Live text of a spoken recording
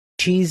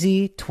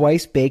Cheesy,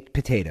 twice-baked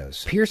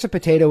potatoes. Pierce a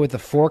potato with a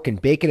fork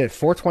and bake it at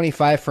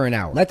 425 for an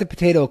hour. Let the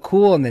potato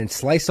cool and then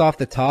slice off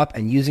the top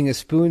and using a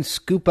spoon,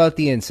 scoop out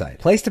the inside.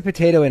 Place the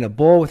potato in a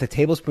bowl with a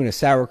tablespoon of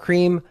sour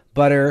cream,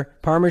 butter,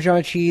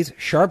 Parmesan cheese,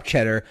 sharp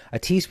cheddar, a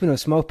teaspoon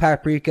of smoked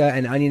paprika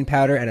and onion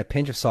powder, and a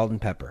pinch of salt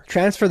and pepper.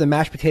 Transfer the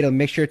mashed potato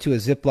mixture to a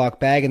Ziploc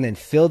bag and then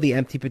fill the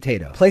empty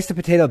potato. Place the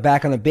potato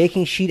back on a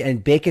baking sheet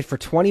and bake it for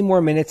 20 more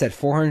minutes at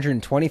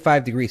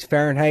 425 degrees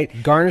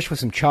Fahrenheit. Garnish with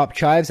some chopped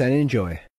chives and enjoy.